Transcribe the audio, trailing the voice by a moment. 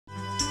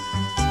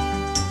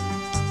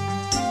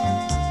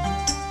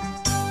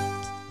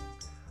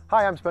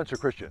Hi, I'm Spencer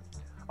Christian.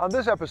 On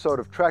this episode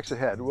of Tracks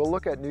Ahead, we'll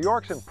look at New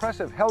York's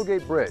impressive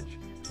Hellgate Bridge,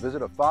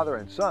 visit a father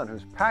and son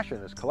whose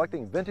passion is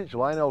collecting vintage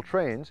Lionel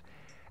trains,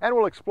 and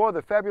we'll explore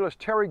the fabulous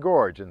Terry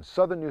Gorge in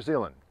southern New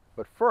Zealand.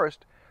 But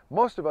first,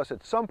 most of us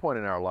at some point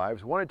in our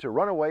lives wanted to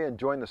run away and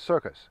join the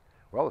circus.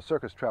 Well, the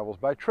circus travels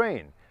by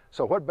train,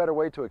 so what better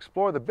way to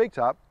explore the Big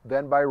Top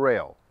than by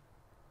rail?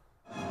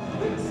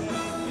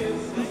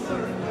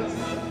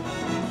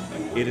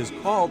 It is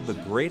called the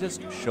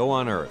greatest show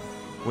on earth.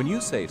 When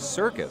you say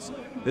circus,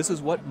 this is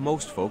what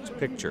most folks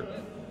picture.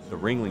 The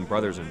Ringling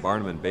Brothers and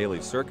Barnum and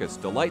Bailey Circus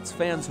delights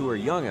fans who are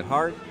young at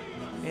heart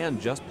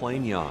and just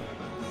plain young.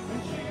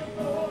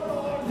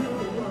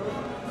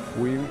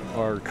 We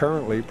are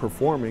currently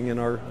performing in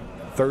our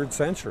third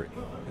century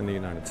in the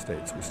United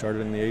States. We started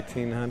in the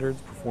 1800s,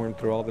 performed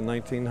through all the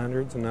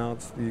 1900s, and now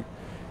it's the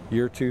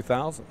year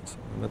 2000.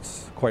 And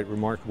that's quite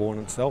remarkable in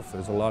itself.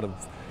 There's a lot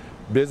of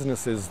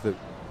businesses that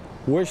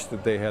wish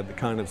that they had the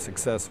kind of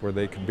success where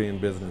they could be in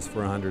business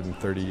for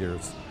 130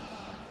 years.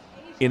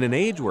 In an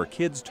age where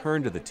kids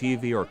turn to the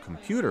TV or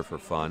computer for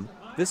fun,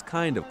 this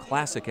kind of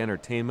classic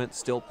entertainment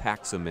still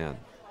packs them in.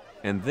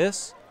 And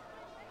this,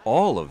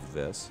 all of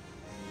this,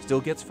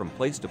 still gets from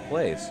place to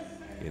place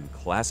in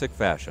classic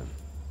fashion.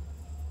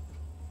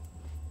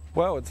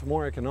 Well, it's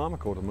more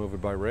economical to move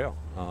it by rail.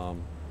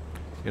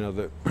 You know,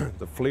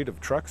 the fleet of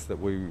trucks that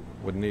we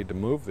would need to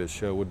move this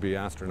show would be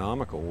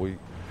astronomical.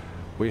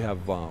 We have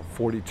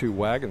 42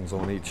 wagons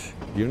on each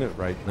unit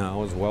right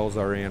now, as well as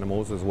our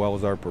animals, as well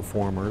as our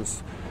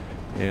performers.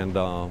 And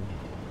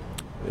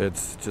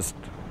it's just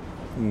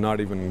not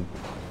even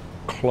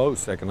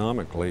close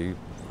economically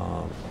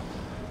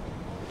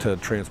to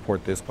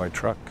transport this by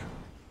truck.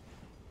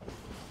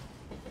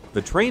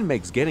 The train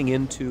makes getting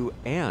into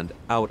and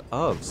out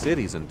of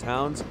cities and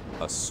towns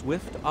a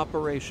swift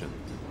operation.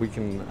 We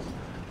can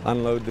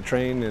unload the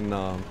train in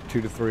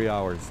 2 to 3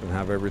 hours and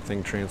have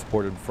everything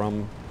transported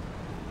from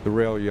the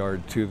rail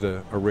yard to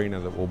the arena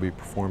that we'll be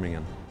performing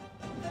in.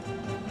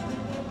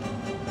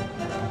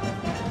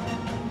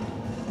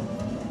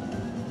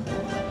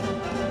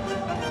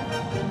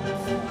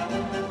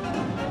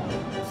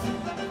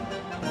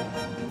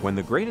 When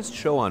the greatest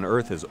show on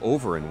earth is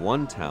over in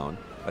one town,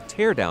 a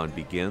teardown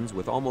begins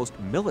with almost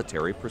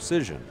military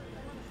precision.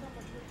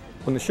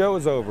 When the show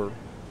is over,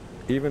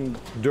 even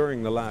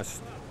during the last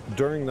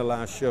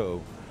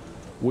show,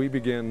 we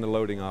begin the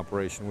loading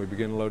operation. We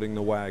begin loading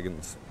the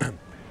wagons.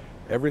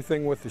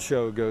 Everything with the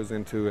show goes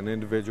into an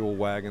individual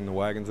wagon. The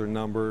wagons are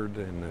numbered,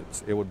 and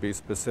it would be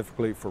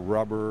specifically for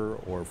rubber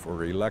or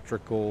for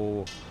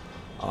electrical.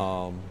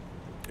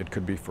 It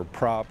could be for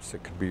props.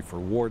 It could be for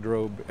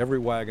wardrobe. Every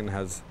wagon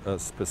has a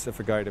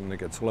specific item that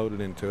gets loaded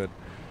into it.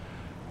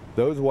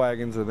 Those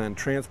wagons are then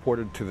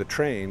transported to the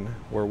train,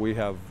 where we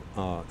have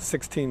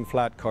 16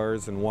 flat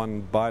cars and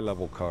one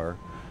bi-level car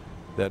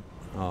that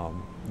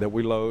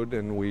we load,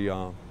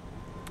 and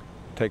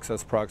takes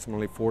us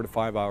approximately 4 to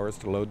 5 hours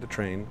to load the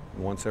train.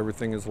 And once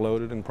everything is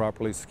loaded and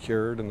properly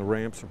secured and the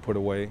ramps are put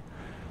away,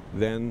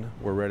 then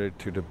we're ready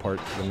to depart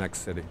to the next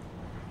city.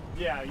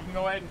 Yeah, you can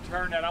go ahead and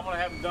turn that. I'm going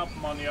to have them dump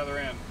them on the other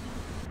end.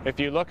 If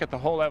you look at the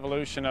whole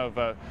evolution of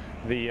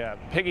the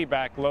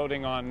piggyback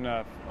loading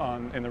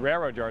in the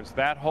railroad yards,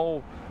 that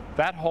whole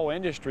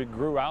industry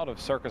grew out of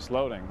circus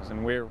loadings,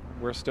 and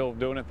we're still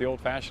doing it the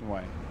old-fashioned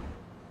way.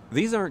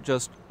 These aren't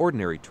just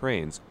ordinary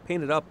trains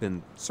painted up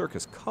in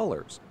circus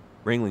colors.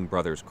 Ringling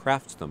Brothers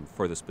crafts them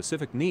for the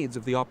specific needs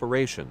of the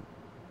operation.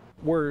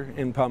 We're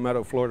in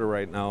Palmetto, Florida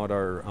right now at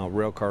our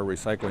railcar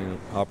recycling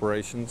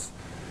operations,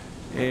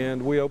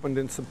 and we opened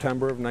in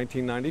September of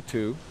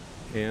 1992.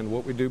 And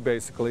what we do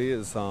basically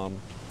is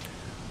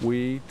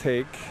we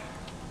take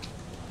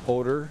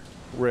older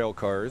rail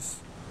cars,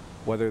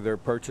 whether they're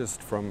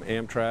purchased from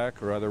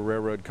Amtrak or other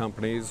railroad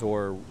companies,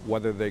 or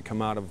whether they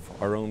come out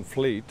of our own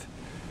fleet,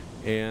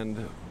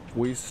 and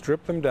we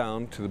strip them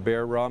down to the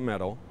bare raw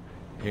metal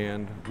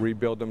and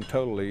rebuild them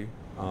totally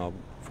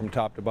from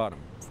top to bottom,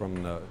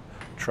 from the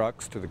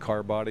trucks to the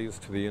car bodies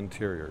to the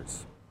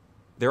interiors.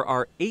 There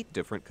are 8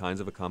 different kinds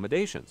of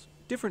accommodations,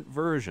 different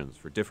versions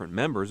for different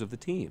members of the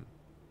team.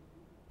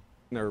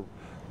 They're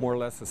more or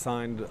less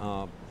assigned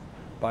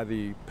by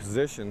the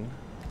position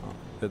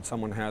that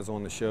someone has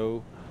on the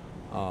show.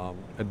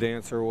 A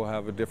dancer will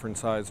have a different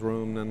size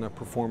room than the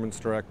performance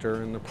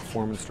director, and the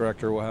performance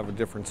director will have a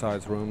different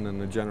size room than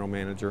the general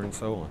manager, and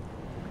so on.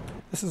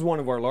 This is one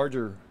of our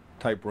larger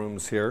type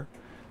rooms here.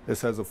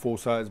 This has a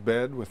full-size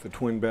bed with a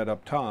twin bed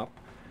up top,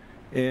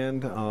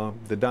 and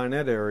the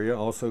dinette area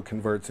also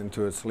converts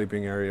into a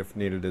sleeping area if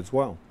needed as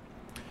well.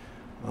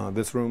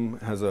 This room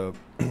has a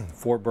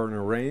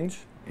 4-burner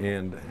range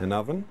and an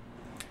oven.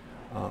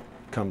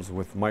 Comes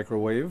with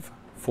microwave,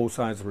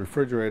 full-size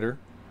refrigerator,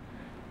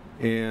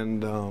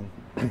 and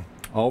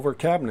all of our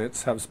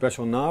cabinets have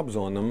special knobs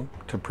on them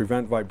to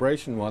prevent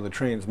vibration while the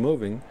train's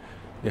moving.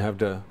 You have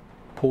to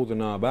pull the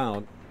knob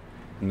out,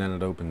 and then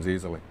it opens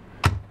easily.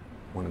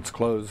 When it's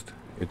closed,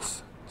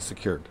 it's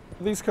secured.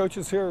 These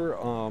coaches here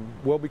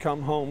will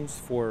become homes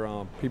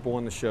for people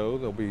on the show.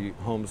 They'll be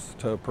homes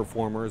to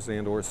performers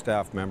and or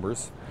staff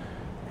members.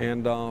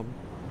 and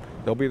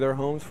they'll be their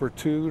homes for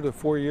 2 to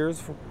 4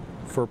 years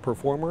for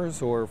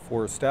performers, or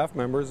for staff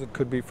members it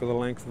could be for the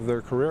length of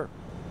their career.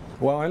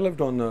 Well, I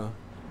lived on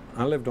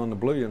the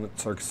Blue Unit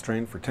Circus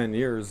Train for 10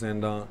 years,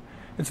 and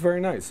it's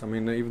very nice. I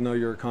mean, even though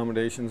your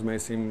accommodations may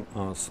seem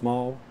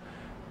small,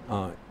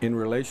 in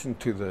relation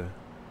to the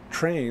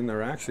train,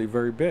 they're actually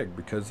very big,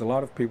 because a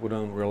lot of people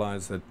don't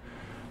realize that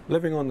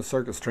living on the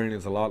circus train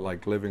is a lot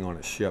like living on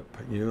a ship.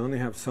 You only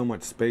have so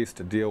much space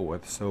to deal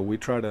with, so we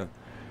try to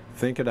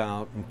think it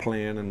out and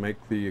plan and make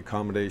the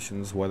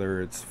accommodations,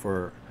 whether it's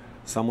for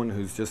someone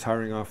who's just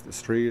hiring off the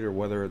street or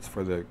whether it's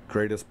for the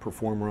greatest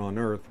performer on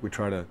earth. We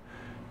try to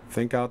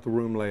think out the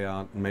room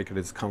layout and make it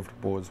as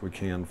comfortable as we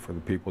can for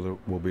the people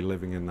that will be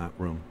living in that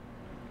room.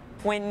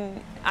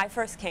 When I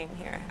first came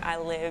here, I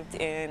lived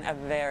in a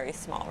very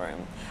small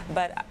room,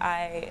 but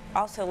I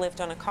also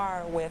lived on a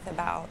car with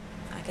about,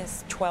 I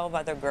guess, 12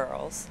 other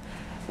girls.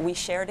 We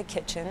shared a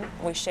kitchen,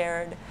 we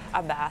shared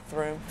a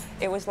bathroom.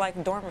 It was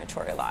like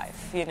dormitory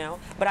life, you know,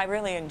 but I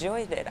really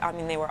enjoyed it. I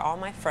mean, they were all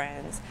my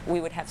friends.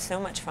 We would have so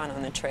much fun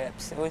on the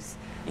trips. It was,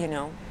 you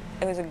know,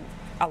 it was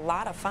a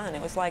lot of fun.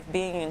 It was like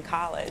being in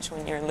college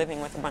when you're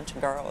living with a bunch of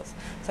girls.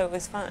 So it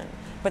was fun.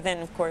 But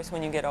then, of course,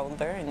 when you get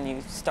older and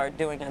you start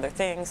doing other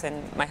things,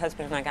 and my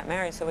husband and I got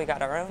married, so we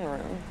got our own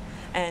room.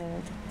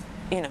 And,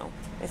 you know,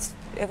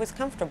 it was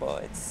comfortable.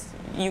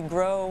 You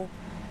grow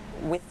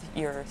with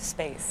your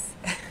space.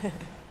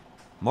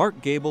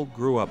 Mark Gable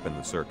grew up in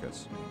the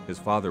circus. His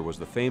father was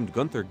the famed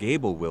Gunther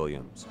Gable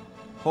Williams.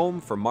 Home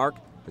for Mark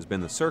has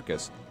been the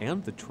circus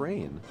and the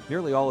train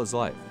nearly all his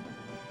life.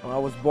 I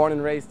was born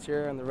and raised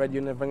here in the Red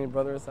Unit of Ringling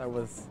Brothers.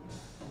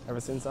 Ever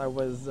since I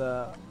was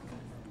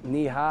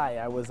knee-high,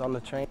 I was on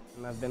the train,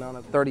 and I've been on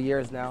it 30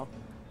 years now.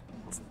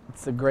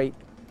 It's a great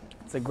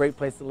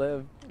place to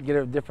live. You get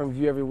a different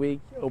view every week.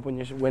 Open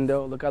your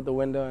window, look out the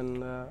window,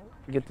 and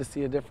get to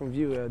see a different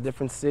view, a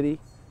different city,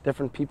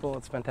 different people.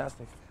 It's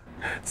fantastic.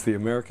 It's the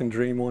American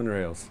dream on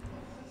rails.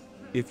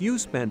 If you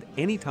spend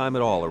any time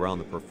at all around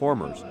the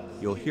performers,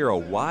 you'll hear a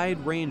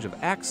wide range of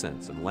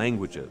accents and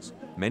languages.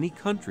 Many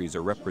countries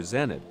are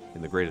represented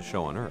in the greatest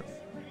show on earth.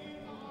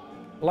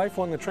 Life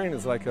on the train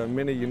is like a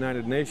mini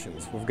United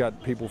Nations. We've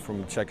got people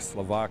from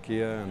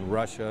Czechoslovakia and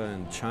Russia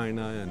and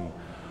China and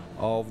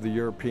all of the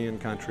European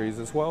countries,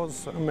 as well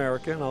as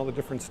America and all the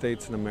different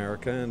states in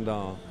America, and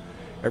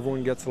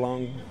everyone gets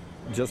along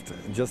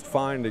just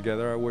fine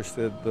together. I wish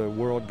that the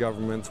world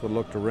governments would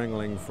look to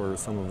Ringling for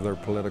some of their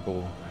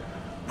political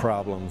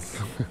problems.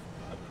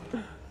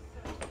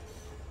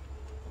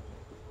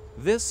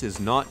 This is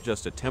not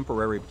just a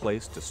temporary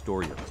place to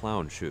store your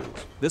clown shoes.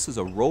 This is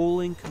a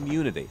rolling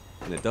community,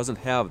 and it doesn't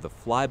have the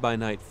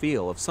fly-by-night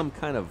feel of some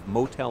kind of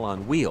motel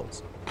on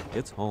wheels.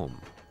 It's home.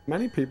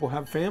 Many people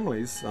have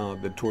families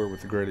that tour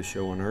with the greatest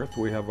show on earth.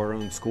 We have our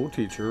own school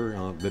teacher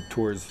that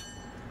tours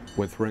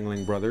with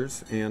Ringling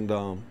Brothers, and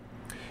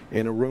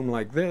in a room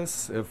like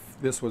this, if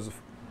this was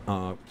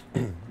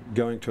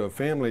going to a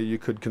family, you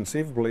could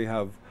conceivably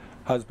have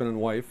husband and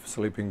wife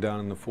sleeping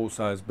down in the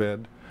full-size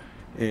bed,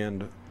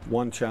 and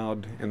one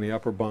child in the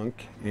upper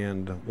bunk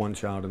and one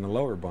child in the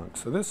lower bunk.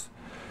 So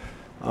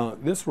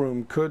this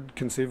room could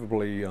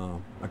conceivably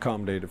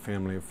accommodate a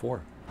family of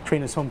 4. The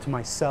train is home to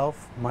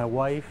myself, my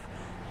wife,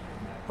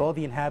 all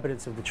the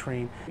inhabitants of the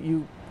train.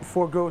 You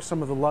forego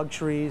some of the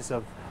luxuries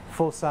of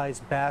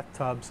full-size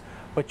bathtubs,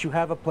 but you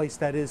have a place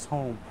that is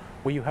home,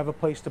 where you have a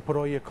place to put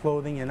all your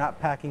clothing. You're not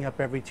packing up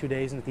every 2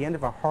 days, and at the end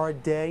of a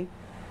hard day,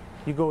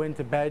 you go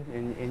into bed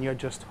and you're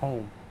just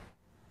home.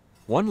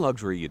 One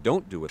luxury you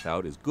don't do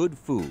without is good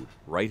food,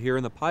 right here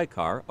in the pie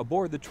car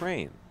aboard the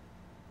train.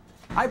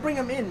 I bring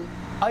them in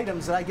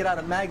items that I get out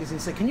of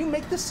magazines. Say, can you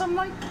make this some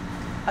night?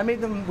 I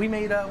made them. We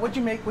made. What'd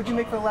you make for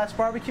the last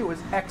barbecue? It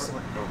was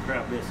excellent.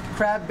 Crab bisque.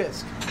 Crab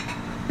bisque.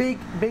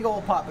 Big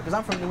old pot, because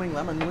I'm from New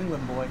England. I'm a New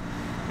England boy,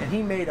 and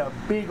he made a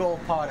big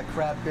old pot of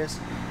crab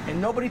bisque, and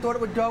nobody thought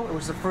it would go. It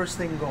was the first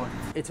thing going.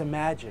 It's a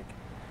magic,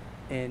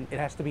 and it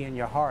has to be in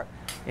your heart.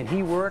 And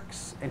he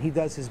works, and he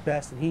does his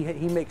best, and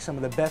he makes some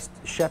of the best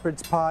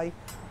shepherd's pie,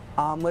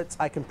 omelets.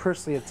 I can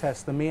personally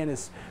attest, the man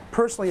is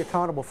personally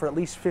accountable for at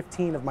least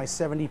 15 of my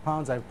 70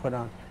 pounds I've put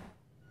on.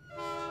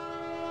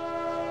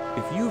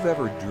 If you've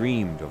ever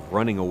dreamed of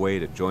running away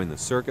to join the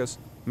circus,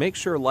 make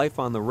sure life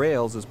on the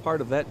rails is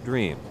part of that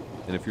dream.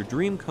 And if your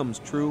dream comes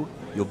true,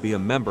 you'll be a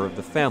member of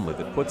the family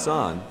that puts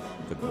on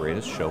the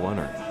greatest show on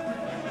earth.